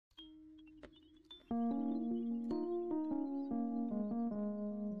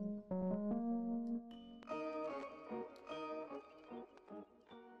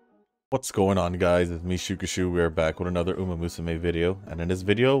What's going on, guys? It's me, Shukashu. We are back with another Musume video, and in this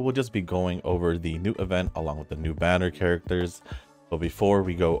video we'll just be going over the new event along with the new banner characters. But before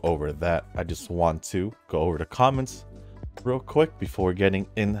we go over that, I just want to go over the comments real quick before getting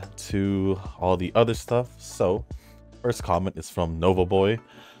into all the other stuff. So first comment is from Nova Boy.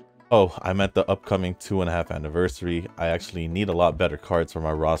 Oh, I'm at the upcoming 2.5 anniversary. I actually need a lot better cards for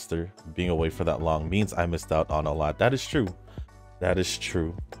my roster. Being away for that long means I missed out on a lot. That is true. That is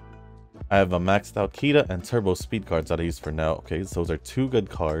true. I have a maxed out Kita and Turbo Speed cards that I use for now. Okay, so those are two good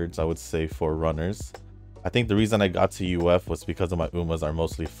cards, I would say, for runners. I think the reason I got to UF was because of my Umas are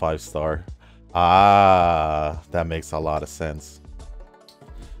mostly 5-star. Ah, that makes a lot of sense.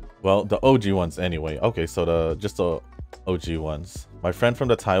 Well, the OG ones anyway. Okay, so the OG ones. My friend from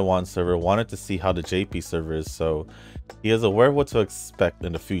the Taiwan server wanted to see how the JP server is, so he is aware of what to expect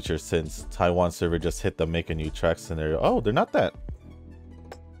in the future since Taiwan server just hit the make a new track scenario. Oh, they're not that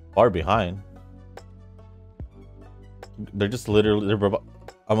far behind. They're just literally, I'm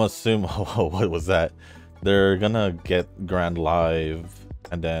gonna assume, oh, what was that? They're gonna get Grand Live,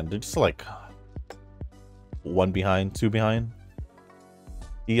 and then they're just like 1 behind, 2 behind.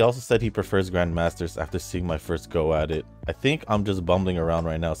 He also said he prefers Grandmasters after seeing my first go at it. I think I'm just bumbling around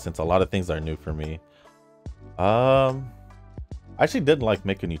right now since a lot of things are new for me. I actually did like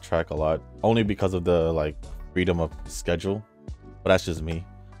Make a New Track a lot, only because of the like freedom of schedule, but that's just me.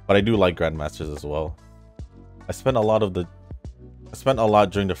 But I do like Grandmasters as well. I spent a lot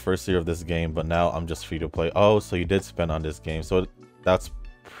during the first year of this game, but now I'm just free to play. Oh, so you did spend on this game. So that's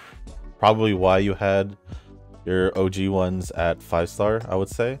probably why you had your OG ones at 5-star, I would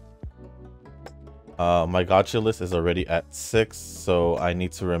say. My gacha list is already at 6, so I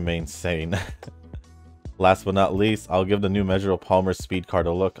need to remain sane. Last but not least, I'll give the new Measure Palmer speed card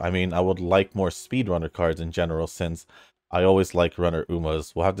a look. I mean, I would like more speedrunner cards in general since I always like runner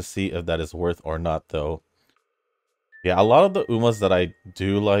Umas. We'll have to see if that is worth or not though. Yeah, a lot of the Umas that I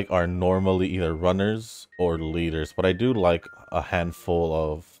do like are normally either runners or leaders, but I do like a handful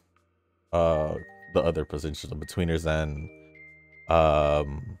of the other positions, the betweeners and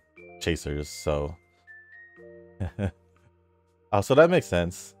chasers, so so that makes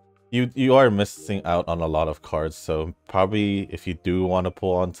sense. You are missing out on a lot of cards, so probably if you do want to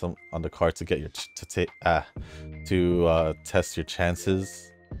pull on the card to get your test your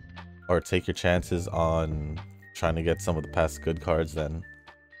chances or take your chances on trying to get some of the past good cards, then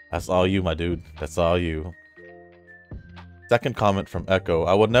that's all you, my dude. That's all you. Second comment from Echo.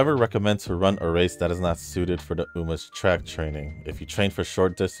 I would never recommend to run a race that is not suited for the Uma's track training. If you train for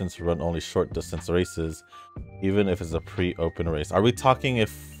short distance, run only short distance races, even if it's a pre-open race. Are we talking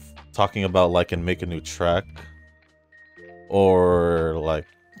about like in Make a New Track? Or like,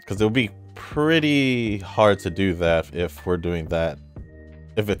 because it would be pretty hard to do that if we're doing that,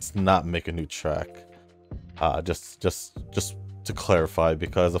 if it's not Make a New Track. Just to clarify,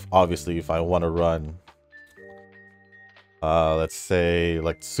 because obviously if I want to run let's say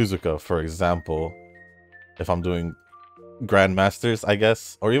like Suzuka, for example, if I'm doing Grandmasters, I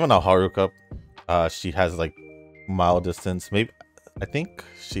guess, or even a Haruka, she has like mile distance. Maybe I think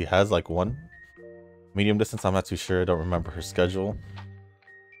she has like 1 medium distance. I'm not too sure. I don't remember her schedule.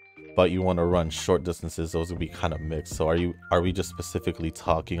 But you want to run short distances, those would be kind of mixed. So are we just specifically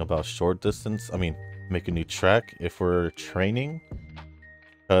talking about short distance? I mean, Make a New Track if we're training?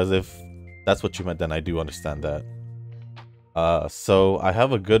 Because if that's what you meant, then I do understand that. So I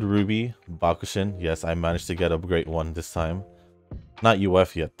have a good Ruby Bakushin. Yes, I managed to get a great one this time. Not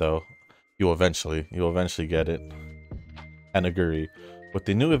UF yet though. You'll eventually get it. And Aguri. With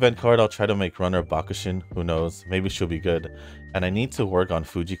the new event card, I'll try to make runner Bakushin. Who knows? Maybe she'll be good. And I need to work on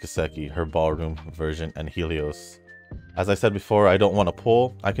Fuji Kaseki, her ballroom version, and Helios. As I said before, I don't want to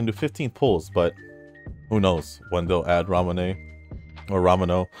pull. I can do 15 pulls, but who knows when they'll add Ramone or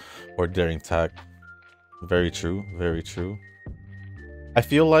Ramano or Daring Tack. Very true, very true. I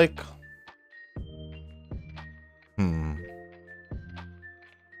feel like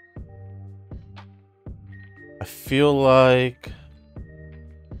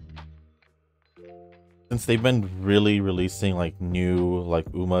since they've been really releasing like new like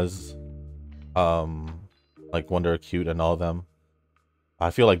Umas, like Wonder Acute and all of them,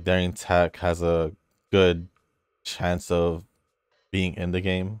 I feel like Daring Tack has a good chance of being in the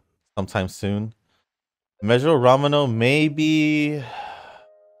game sometime soon. Measure Ramano, maybe.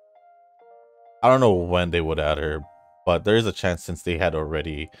 I don't know when they would add her, but there is a chance since they had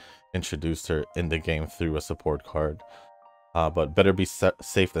already introduced her in the game through a support card. But better be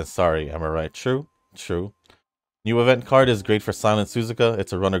safe than sorry, am I right? True? true. New event card is great for Silent Suzuka.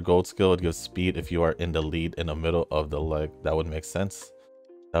 It's a runner gold skill. It gives speed if you are in the lead in the middle of the leg. That would make sense.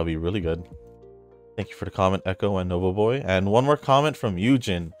 That would be really good. Thank you for the comment, Echo and Nova Boy. And one more comment from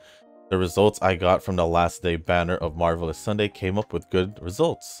Eugen. The results I got from the last day banner of Marvelous Sunday came up with good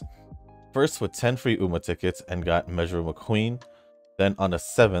results. First with 10 free UMA tickets and got Measure McQueen. Then on the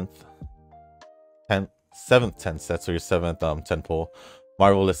 7th 10 set, so your 7th 10 pull,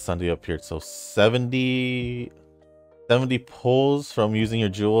 Marvelous Sunday appeared. So 70 pulls from using your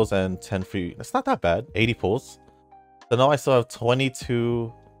jewels and 10 free. That's not that bad. 80 pulls. So now I still have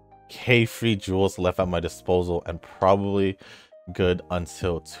 22k free jewels left at my disposal and probably good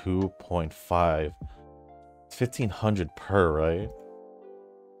until 2.5. 1500 per, right?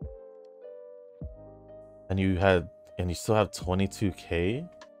 And you still have 22k.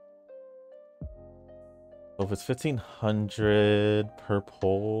 So if it's 1500 per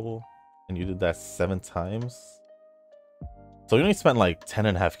pull and you did that 7 times, so you only spent like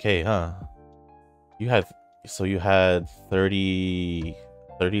 10.5k, huh? You had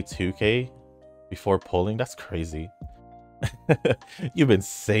 32k before pulling. That's crazy. You've been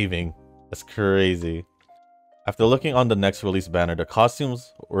saving. That's crazy. After looking on the next release banner, the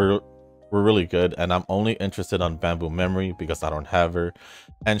costumes were really good, and I'm only interested on Bamboo Memory because I don't have her,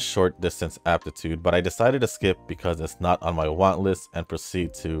 and Short Distance Aptitude, but I decided to skip because it's not on my want list and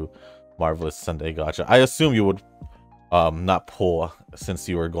proceed to Marvelous Sunday Gacha. I assume you would not pull since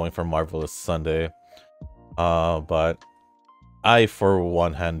you were going for Marvelous Sunday, but I for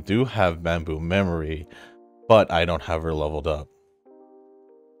one hand do have Bamboo Memory, but I don't have her leveled up,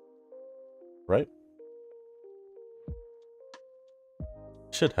 right?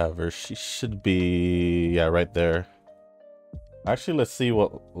 Should have her. She should be, yeah, right there. Actually, let's see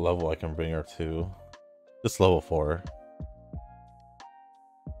what level I can bring her to. Just level 4.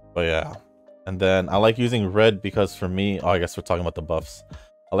 But yeah. And then I like using red because for me, oh, I guess we're talking about the buffs.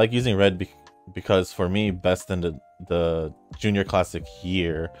 I like using red because for me, best in the junior classic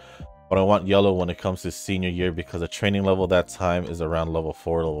year. But I want yellow when it comes to senior year because the training level that time is around level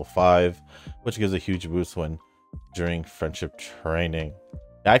 4, level 5, which gives a huge boost when during friendship training.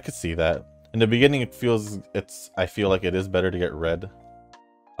 Yeah, I could see that. In the beginning, I feel like it is better to get red.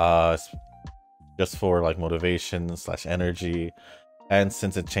 Just for like motivation / energy. And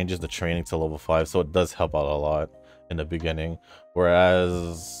since it changes the training to level 5, so it does help out a lot in the beginning.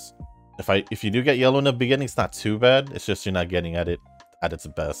 Whereas if you do get yellow in the beginning, it's not too bad. It's just you're not getting at it at its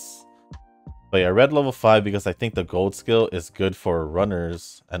best. But yeah, red level 5 because I think the gold skill is good for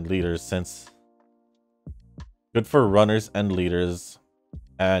runners and leaders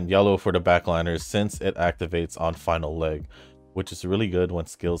and yellow for the backliners since it activates on final leg, which is really good when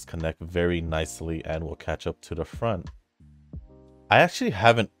skills connect very nicely and will catch up to the front. I actually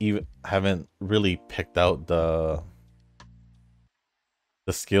haven't really picked out the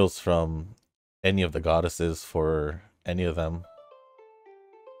skills from any of the goddesses for any of them.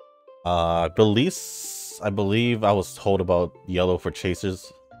 I believe I was told about yellow for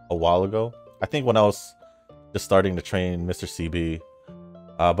chasers a while ago. I think when I was just starting to train Mr. CB,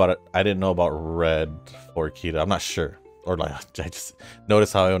 but I didn't know about red for Kita. I'm not sure, or like I just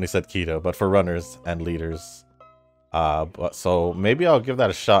noticed how I only said Kita, but for runners and leaders. But so maybe I'll give that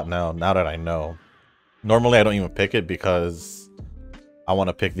a shot now that I know. Normally I don't even pick it because I want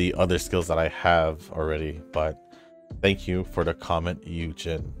to pick the other skills that I have already. But thank you for the comment,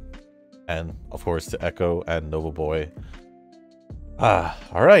 Eugen. And of course to Echo and Nova Boy. All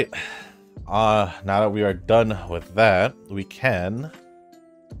right. Now that we are done with that, we can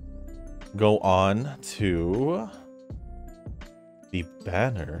go on to the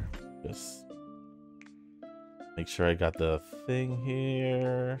banner. Just make sure I got the thing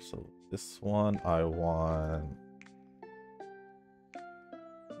here. So this one, I want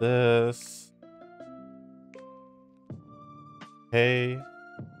this. Okay.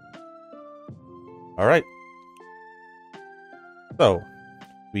 All right. So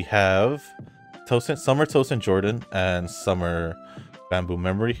we have Summer Tosin Jordan and Summer Bamboo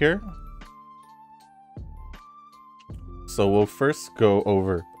Memory here. So we'll first go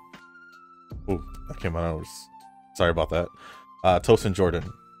over. Oh, that came out. Sorry about that. Tosin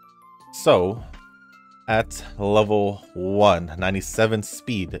Jordan. So at level 1, 97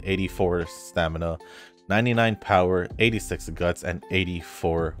 speed, 84 stamina, 99 power, 86 guts, and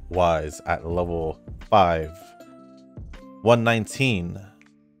 84 wise. At level 5, 119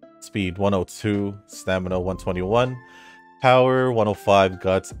 speed, 102 stamina, 121 power, 105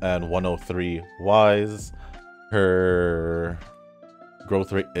 guts, and 103 wise. Her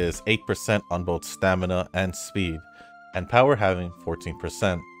growth rate is 8% on both stamina and speed, and power having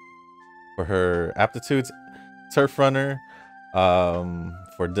 14%. For her aptitudes, Turf Runner,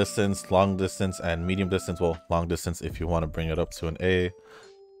 for distance, long distance, and medium distance. Well, long distance if you want to bring it up to an A.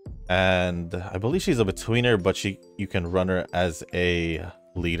 And I believe she's a betweener, but you can run her as a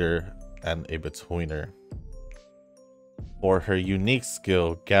leader and a betweener. For her unique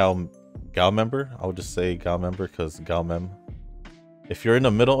skill, Gal Member, I would just say Gal Member because Gal Mem. If you're in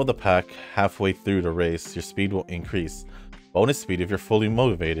the middle of the pack, halfway through the race, your speed will increase. Bonus speed if you're fully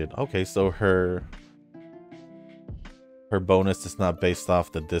motivated. Okay, so her bonus is not based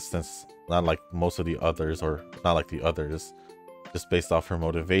off the distance, not like most of the others, or not like the others, just based off her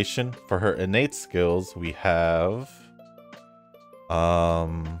motivation. For her innate skills, we have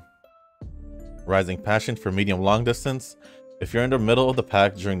Rising Passion for medium long distance. If you're in the middle of the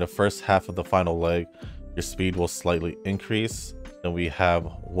pack during the first half of the final leg, your speed will slightly increase. Then we have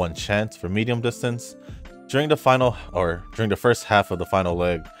One Chance for medium distance. During the first half of the final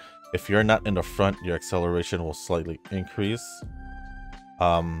leg, if you're not in the front, your acceleration will slightly increase.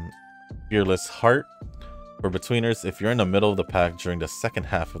 Fearless Heart for betweeners. If you're in the middle of the pack during the second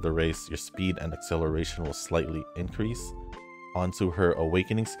half of the race, your speed and acceleration will slightly increase. Onto her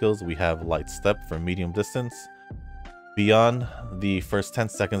awakening skills, we have Light Step for medium distance. Beyond the first 10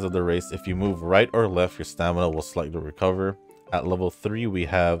 seconds of the race, if you move right or left, your stamina will slightly recover. At level 3, we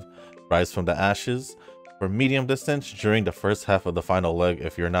have Rise from the Ashes. For medium distance, during the first half of the final leg,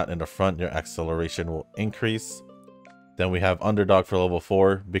 if you're not in the front, your acceleration will increase. Then we have Underdog for level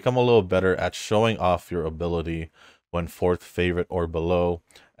 4. Become a little better at showing off your ability when 4th favorite or below.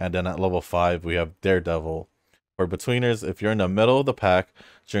 And then at level 5, we have Daredevil. For betweeners, if you're in the middle of the pack,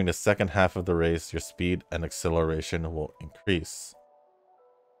 during the second half of the race, your speed and acceleration will increase.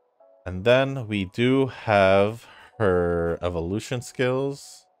 And then we do have her evolution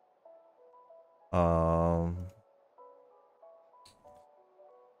skills.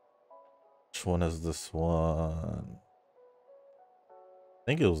 Which one is this one? I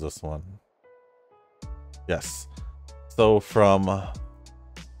think it was this one. Yes. So from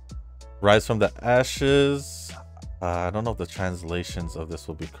Rise from the Ashes, I don't know if the translations of this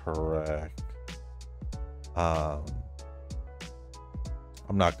will be correct. I'm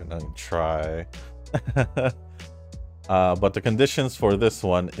not gonna try. But the conditions for this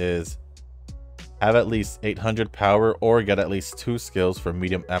one is have at least 800 power or get at least 2 skills for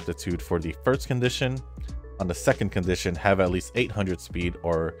medium aptitude for the first condition. On the second condition, have at least 800 speed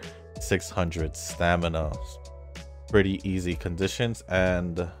or 600 stamina. Pretty easy conditions.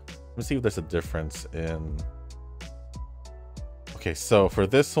 And let me see if there's a difference in... Okay, so for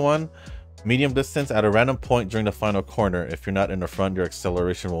this one, medium distance at a random point during the final corner. If you're not in the front, your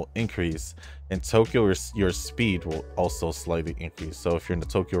acceleration will increase. In Tokyo, your speed will also slightly increase. So if you're in the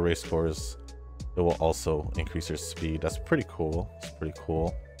Tokyo race course, it will also increase your speed. That's pretty cool. It's pretty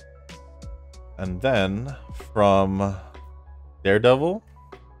cool. And then from Daredevil,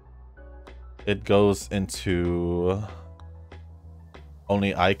 it goes into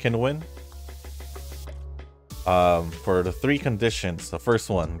Only I Can Win. For the 3 conditions, the first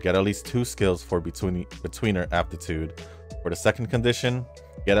one, get at least 2 skills for betweener aptitude. For the second condition,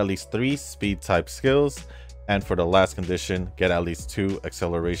 get at least 3 speed type skills. And for the last condition, get at least 2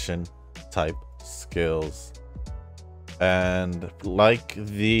 acceleration type skills. And like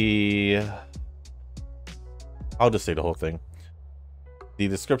I'll just say the whole thing. The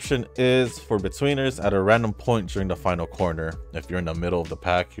description is for betweeners at a random point during the final corner. If you're in the middle of the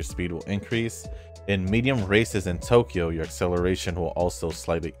pack, your speed will increase. In medium races in Tokyo, your acceleration will also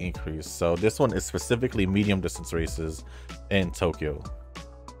slightly increase. So this one is specifically medium distance races in Tokyo.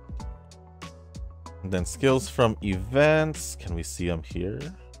 And then skills from events. Can we see them here?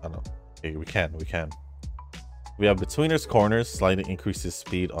 I don't know. Okay, we can. We have betweeners corners, slightly increases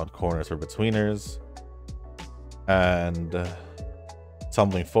speed on corners for betweeners. And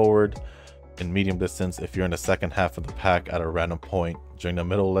tumbling forward in medium distance, if you're in the second half of the pack at a random point during the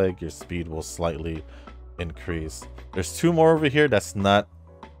middle leg, your speed will slightly increase. There's 2 more over here that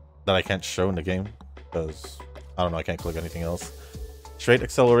I can't show in the game because I don't know, I can't click anything else. Straight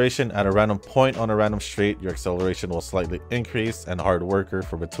acceleration at a random point on a random straight, your acceleration will slightly increase. And hard worker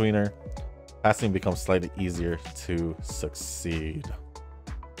for betweener, passing becomes slightly easier to succeed.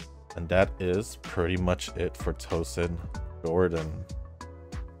 And that is pretty much it for Tosin Jordan.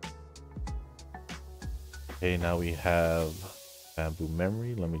 Okay, now we have Bamboo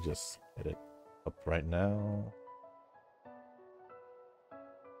Memory. Let me just get it up right now.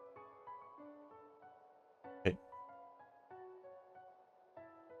 Okay.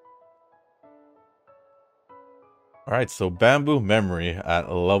 All right, so Bamboo Memory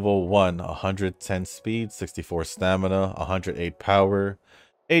at level 1, 110 speed, 64 stamina, 108 power,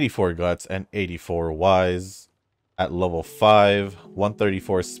 84 guts, and 84 wise. At level 5,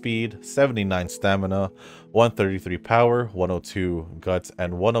 134 speed, 79 stamina, 133 power, 102 guts,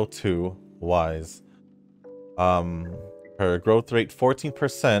 and 102 wise. Her growth rate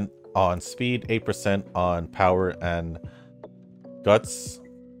 14% on speed, 8% on power and guts.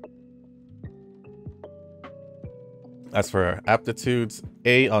 As for her aptitudes,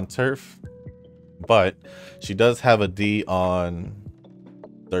 A on turf, but she does have a D on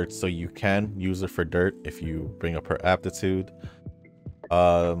dirt, so you can use her for dirt if you bring up her aptitude.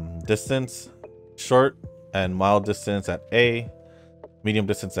 Distance, short and mild distance at A, medium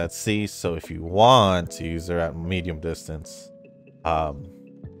distance at C. So if you want to use her at medium distance,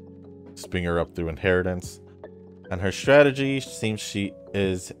 just bring her up through inheritance. And her strategy seems she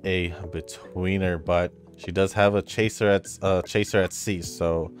is a betweener, but she does have a chaser at C.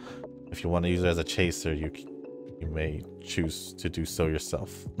 So if you want to use her as a chaser, you may choose to do so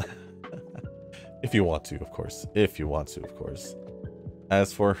yourself. If you want to, of course. If you want to, of course.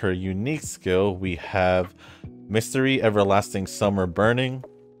 As for her unique skill, we have Mystery Everlasting Summer Burning.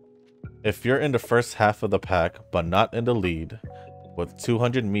 If you're in the first half of the pack, but not in the lead, with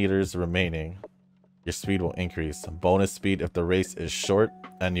 200 meters remaining, your speed will increase. Bonus speed if the race is short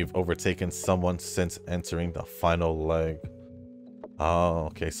and you've overtaken someone since entering the final leg. Oh,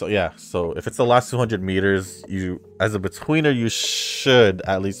 okay. So yeah, so if it's the last 200 meters, you, as a betweener, you should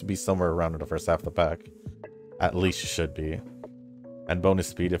at least be somewhere around in the first half of the pack. At least you should be. And bonus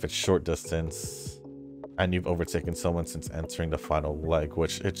speed if it's short distance and you've overtaken someone since entering the final leg,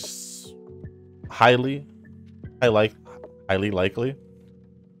 which it's highly likely.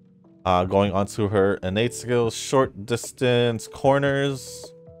 Going on to her innate skills, short distance corners,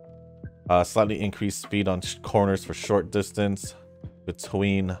 slightly increased speed on corners for short distance,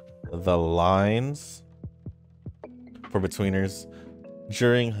 between the lines for betweeners.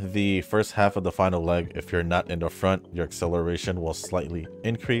 During the first half of the final leg, if you're not in the front, your acceleration will slightly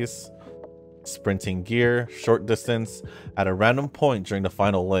increase. Sprinting gear, short distance. At a random point during the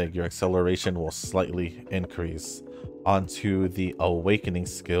final leg, your acceleration will slightly increase. Onto the awakening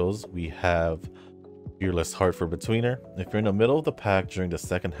skills, we have Fearless Heart for betweener. If you're in the middle of the pack during the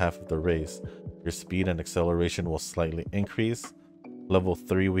second half of the race, your speed and acceleration will slightly increase. Level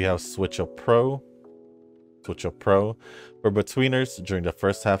 3, we have Switch Up Pro. Switch Up Pro. For betweeners, during the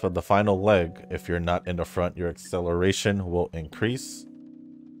first half of the final leg, if you're not in the front, your acceleration will increase.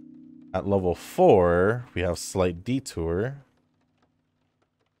 At level 4, we have Slight Detour.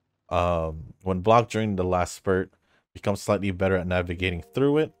 When blocked during the last spurt, become slightly better at navigating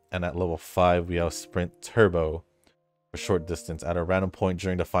through it. And at level 5, we have Sprint Turbo. For short distance, at a random point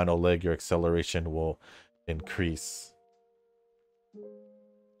during the final leg, your acceleration will increase.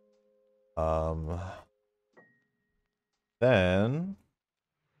 Then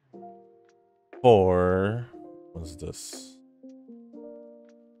for what's this?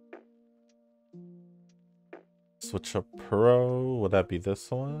 Switch Up Pro, would that be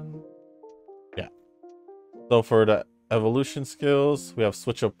this one? Yeah. So for the evolution skills, we have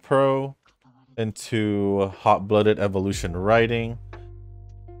Switch Up Pro into Hot-Blooded Evolution Riding.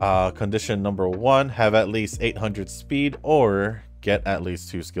 Condition number 1, have at least 800 speed or get at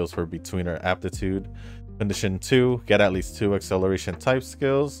least 2 skills for betweener aptitude. Condition 2, get at least 2 acceleration type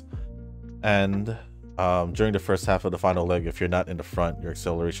skills. And during the first half of the final leg, if you're not in the front, your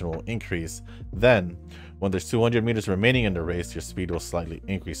acceleration will increase. Then, when there's 200 meters remaining in the race, your speed will slightly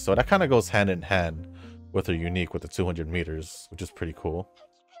increase. So that kind of goes hand in hand with her unique with the 200 meters, which is pretty cool.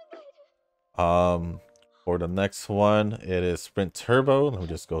 For the next one, it is Sprint Turbo. Let me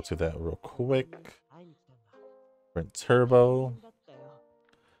just go to that real quick. Sprint Turbo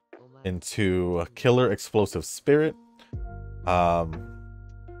into Killer Explosive Spirit. I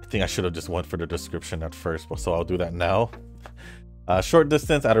think I should have just went for the description at first, but so I'll do that now. Short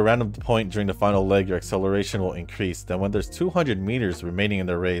distance, at a random point during the final leg, your acceleration will increase. Then when there's 200 meters remaining in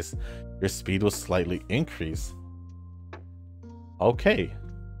the race, your speed will slightly increase. Okay.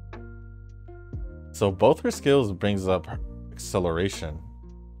 So both her skills brings up acceleration.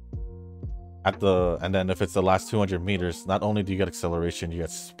 And then if it's the last 200 meters, not only do you get acceleration, you get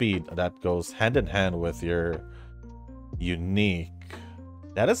speed. That goes hand in hand with your unique.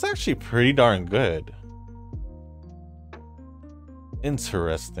 That is actually pretty darn good.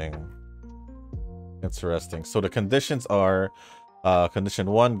 Interesting. So the conditions are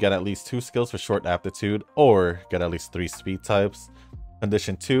condition 1, get at least 2 skills for short aptitude or get at least 3 speed types.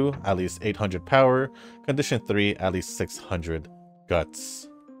 Condition 2, at least 800 power. Condition 3, at least 600 guts.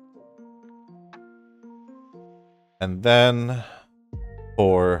 And then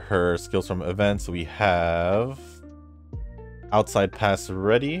for her skills from events, we have outside pass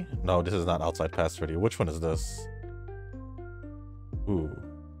ready. No, this is not outside pass ready. Which one is this? Ooh.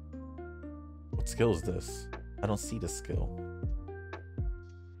 What skill is this? I don't see the skill.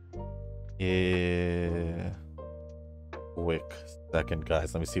 Yeah. Quick second,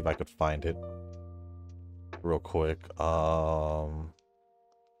 guys. Let me see if I could find it real quick.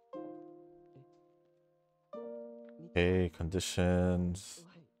 Okay, conditions.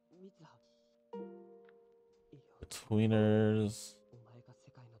 Betweeners.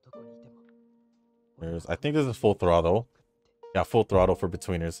 I think this is full throttle. Yeah, full throttle for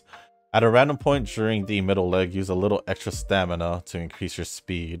betweeners. At a random point during the middle leg, use a little extra stamina to increase your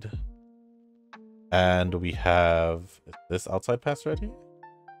speed. And we have... Is this outside pass ready?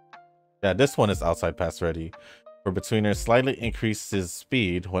 Yeah, this one is outside pass ready. For betweeners, slightly increases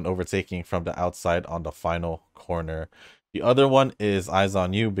speed when overtaking from the outside on the final corner. The other one is Eyes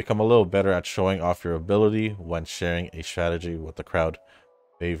on You. Become a little better at showing off your ability when sharing a strategy with the crowd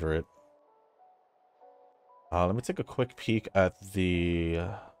favorite. Let me take a quick peek at the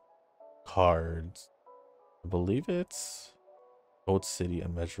cards. I believe it's Gold City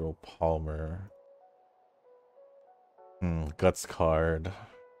and Measure Palmer. Guts card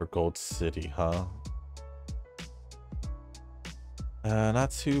for Gold City, huh? Not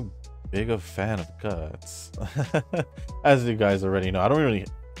too big a fan of Guts. As you guys already know, I don't really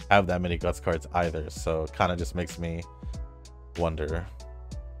have that many Guts cards either, so it kind of just makes me wonder.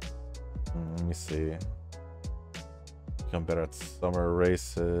 Let me see. Become better at summer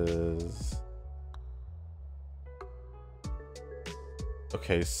races.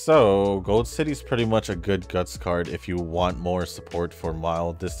 Okay, so Gold City's pretty much a good Guts card if you want more support for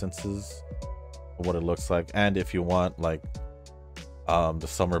mile distances, what it looks like, and if you want like the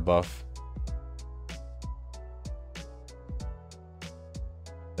summer buff.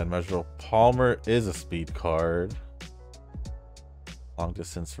 Then Measure Palmer is a speed card. Long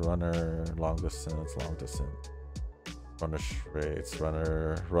distance runner, long distance, long distance. Runner straights,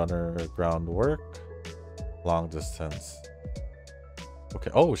 runner groundwork, long distance.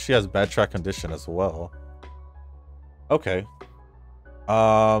 Okay. Oh, she has bad track condition as well. Okay.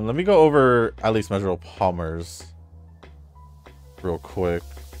 Let me go over at least Measure Palmer's real quick.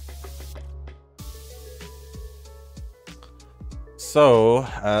 So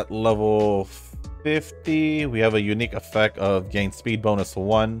at level 50, we have a unique effect of gain speed bonus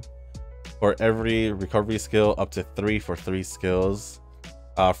 1 for every recovery skill, up to 3 for 3 skills.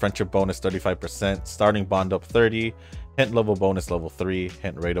 Friendship bonus 35%, starting bond up 30, hint level bonus level 3,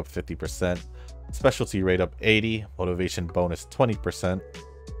 hint rate up 50%, specialty rate up 80, motivation bonus 20%,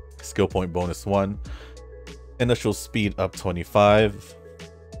 skill point bonus 1, initial speed up 25.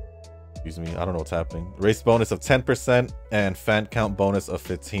 Excuse me, I don't know what's happening. Race bonus of 10% and fan count bonus of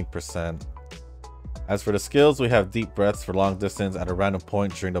 15%. As for the skills, we have deep breaths for long distance. At a random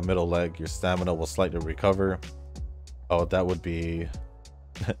point during the middle leg, your stamina will slightly recover. Oh, that would be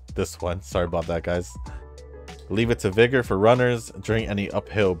this one. Sorry about that, guys. Leave it to vigor for runners. During any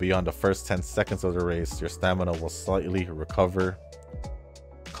uphill beyond the first 10 seconds of the race, your stamina will slightly recover.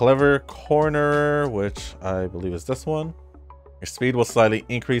 Clever corner, which I believe is this one. Your speed will slightly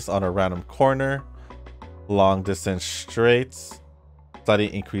increase on a random corner. Long distance straights.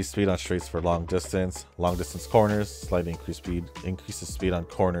 Slightly increased speed on straights for long distance. Long distance corners. Slightly increased speed. Increases speed on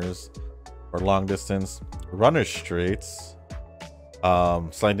corners for long distance. Runner straights.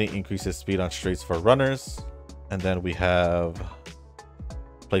 Slightly increases speed on straights for runners. And then we have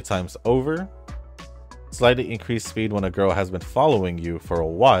playtime's over. Slightly increased speed when a girl has been following you for a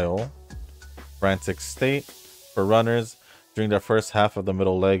while. Frantic state for runners. During the first half of the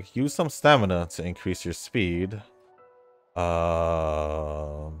middle leg, use some stamina to increase your speed.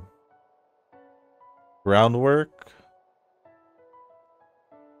 Groundwork.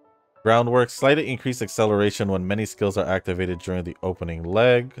 Groundwork, slightly increased acceleration when many skills are activated during the opening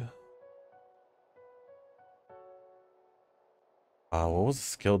leg. What was the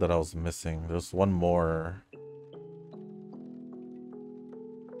skill that I was missing? There's one more.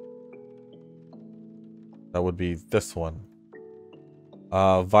 That would be this one.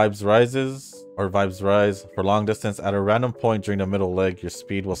 Vibes rises, or vibes rise. For long distance, at a random point during the middle leg, your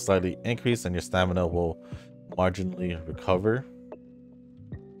speed will slightly increase and your stamina will marginally recover.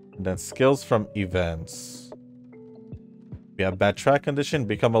 And then skills from events. We have bad track condition.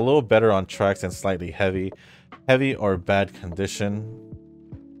 Become a little better on tracks and slightly heavy. Heavy or bad condition.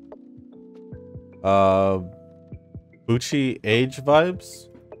 Bucci age vibes.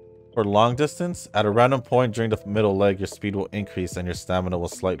 For long distance, at a random point during the middle leg, your speed will increase and your stamina will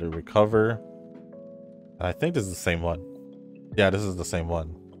slightly recover. And I think this is the same one. Yeah, this is the same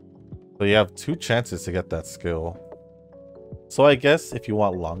one. So you have 2 chances to get that skill. So I guess if you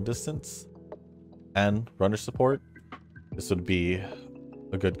want long distance and runner support, this would be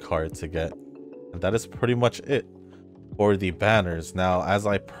a good card to get. And that is pretty much it for the banners. Now, as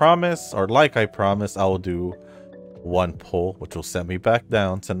I promised, or like I promised, I will do one pull, which will send me back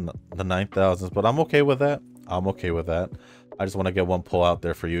down to the 9,000s, but I'm okay with that. I'm okay with that. I just want to get one pull out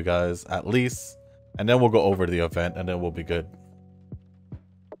there for you guys, at least. And then we'll go over the event, and then we'll be good.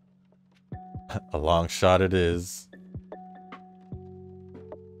 A long shot it is.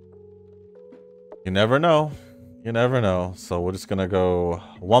 You never know. You never know. So we're just gonna go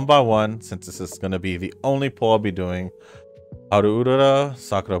one by one, since this is gonna be the only pull I'll be doing. Haru Urara,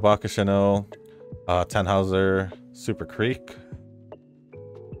 Sakura Bakushino, Tannhauser, Super Creek,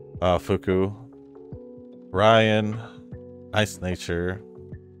 Fuku, Ryan, Nice Nature,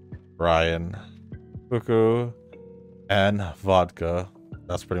 Ryan, Fuku, and Vodka.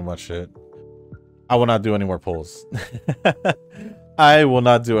 That's pretty much it. I will not do any more pulls. I will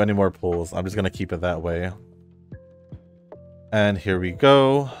not do any more pulls. I'm just gonna keep it that way. And here we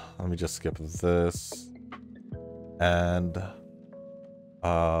go. Let me just skip this. And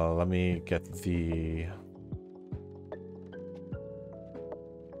let me get the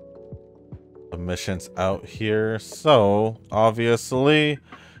missions out here. So obviously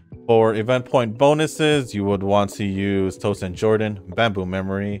for event point bonuses, you would want to use Tosin Jordan, Bamboo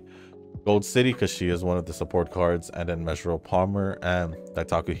Memory, Gold City, because she is one of the support cards, and then Measuro Palmer and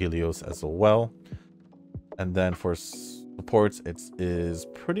Daitaku Helios as well. And then for supports, it is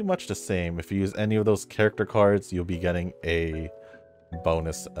pretty much the same. If you use any of those character cards, you'll be getting a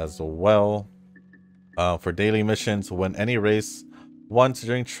bonus as well. For daily missions, win any race once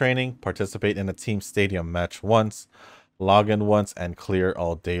during training, participate in a team stadium match once, log in once, and clear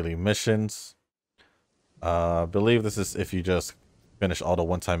all daily missions. I believe this is if you just finish all the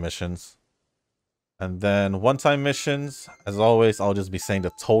one-time missions. And then one-time missions, as always, I'll just be saying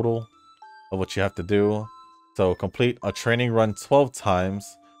the total of what you have to do. So complete a training run 12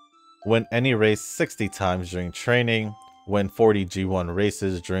 times, win any race 60 times during training, win 40 G1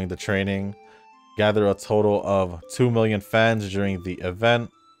 races during the training, gather a total of 2 million fans during the event.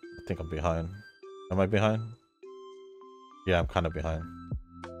 I think I'm behind. Am I behind? Yeah, I'm kind of behind.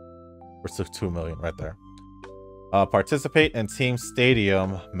 We're still 2 million right there. Participate in Team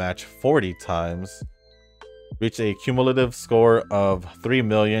Stadium match 40 times. Reach a cumulative score of 3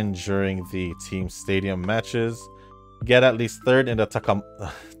 million during the Team Stadium matches. Get at least third in the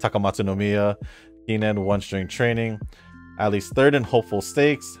Takamatsu no Miya Kinen once during training. At least third in Hopeful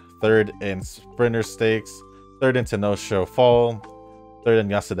Stakes. Third in Sprinter Stakes. Third in Tenosho Fall. Third in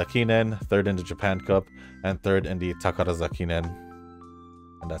Yasuda Kinen. Third in the Japan Cup. And third in the Takaraza Kinen.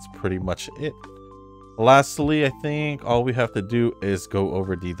 And that's pretty much it. Lastly, I think all we have to do is go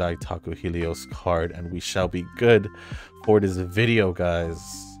over the Daitaku Helios card, and we shall be good for this video, guys.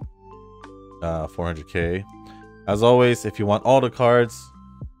 400k. As always, if you want all the cards,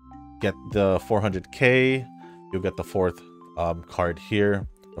 get the 400k. You'll get the fourth card here.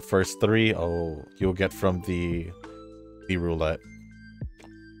 The first three, you'll get from the roulette.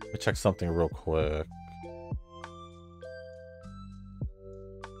 Let me check something real quick.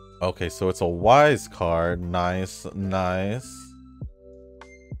 Okay, so it's a wise card. Nice, nice.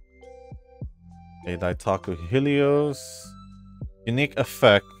 A Daitaku Helios. Unique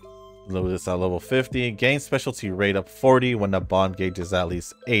effect. This at level 50. Gain specialty rate up 40 when the bond gauge is at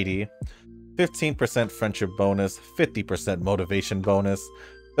least 80. 15% friendship bonus. 50% motivation bonus.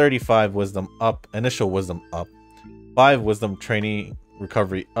 35 wisdom up. Initial wisdom up. 5 wisdom training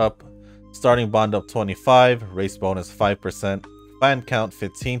recovery up. Starting bond up 25. Race bonus 5%. Fan count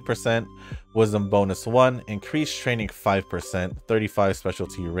 15%, wisdom bonus 1, increased training 5%, 35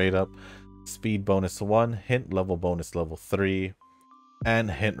 specialty rate up, speed bonus 1, hint level bonus level 3,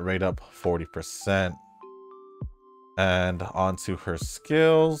 and hint rate up 40%. And onto her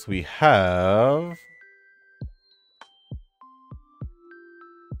skills, we have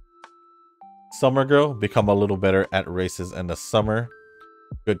Summer Girl, become a little better at races in the summer.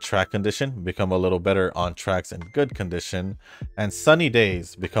 Good track condition, become a little better on tracks in good condition. And Sunny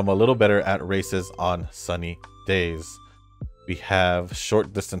Days, become a little better at races on sunny days. We have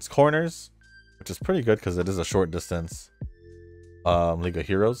short distance corners, which is pretty good because it is a short distance League of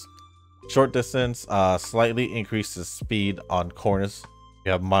Heroes. Short distance slightly increases speed on corners.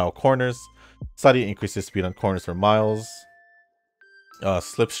 We have mile corners, slightly increases speed on corners for miles.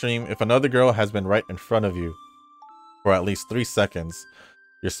 Slipstream, if another girl has been right in front of you for at least 3 seconds,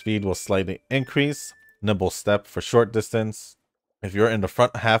 your speed will slightly increase. Nimble Step for short distance. If you're in the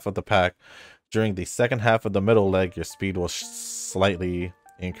front half of the pack, during the second half of the middle leg, your speed will slightly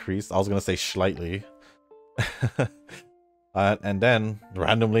increase. I was going to say slightly. And then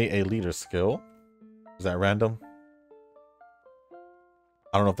randomly a leader skill. Is that random?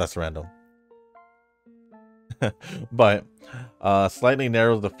 I don't know if that's random. But slightly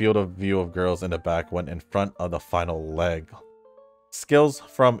narrows the field of view of girls in the back when in front of the final leg. Skills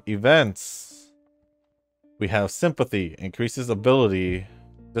from events. We have sympathy. Increases ability.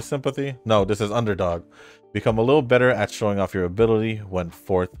 This sympathy? No, this is underdog. Become a little better at showing off your ability when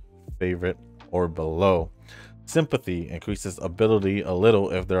 4th favorite or below. Sympathy increases ability a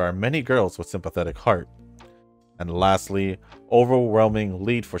little if there are many girls with sympathetic heart. And lastly, overwhelming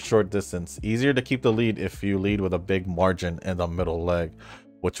lead for short distance. Easier to keep the lead if you lead with a big margin in the middle leg,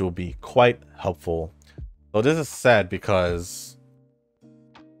 which will be quite helpful. So this is sad because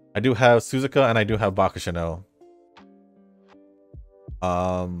I do have Suzuka and I do have Bakushino.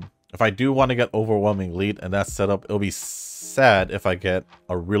 If I do want to get overwhelming lead and that setup, it'll be sad if I get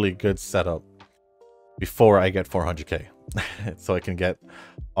a really good setup before I get 400k. So I can get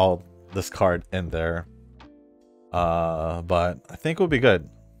all this card in there. But I think it will be good.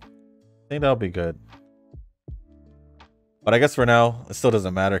 I think that'll be good. But I guess for now, it still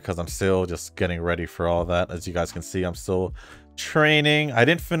doesn't matter because I'm still just getting ready for all that. As you guys can see, I'm still training. I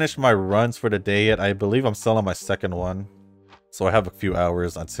didn't finish my runs for the day yet. I believe I'm still on my second one. So I have a few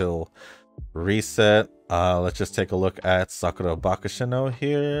hours until reset. Let's just take a look at Sakura Bakushino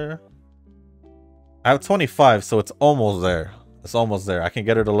here. I have 25, so it's almost there. It's almost there. I can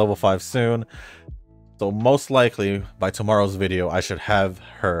get her to level 5 soon. So most likely by tomorrow's video, I should have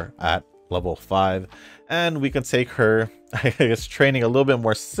her at level 5. And we can take her, I guess, training a little bit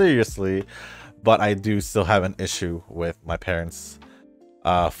more seriously. But I do still have an issue with my parents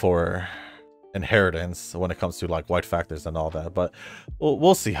for inheritance when it comes to like white factors and all that. But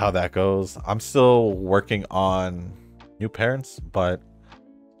we'll see how that goes. I'm still working on new parents, but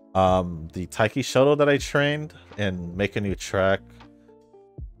the Taiki shuttle that I trained in Make a New Track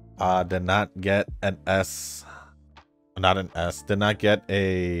did not get an S, not an S, did not get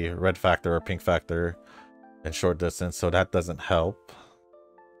a red factor or pink factor in short distance, so that doesn't help.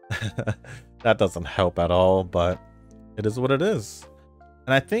 That doesn't help at all, but it is what it is.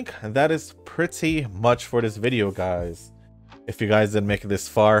 And I think that is pretty much for this video, guys. If you guys didn't make it this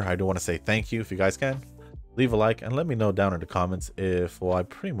far, I do want to say thank you. If you guys can, leave a like and let me know down in the comments if, well, I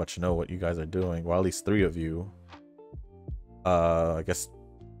pretty much know what you guys are doing. Well, at least 3 of you. I guess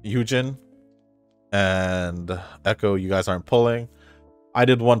Eugen and Echo, you guys aren't pulling. I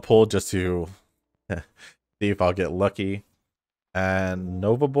did one pull just to see if I'll get lucky. And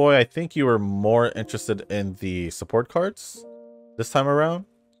Nova Boy, I think you were more interested in the support cards this time around.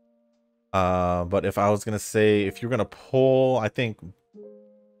 But if I was gonna say, if you're gonna pull, I think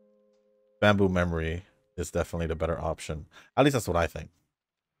Bamboo Memory is definitely the better option. At least that's what I think.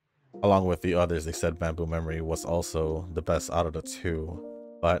 Along with the others, they said Bamboo Memory was also the best out of the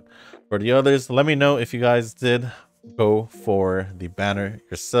 2. But for the others, let me know if you guys did go for the banner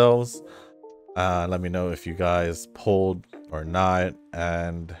yourselves. Let me know if you guys pulled or not.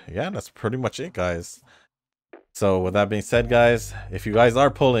 And yeah, that's pretty much it, guys. So with that being said, guys, if you guys are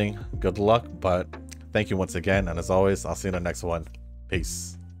pulling, good luck. But thank you once again. And as always, I'll see you in the next one.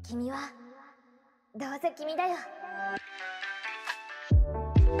 Peace.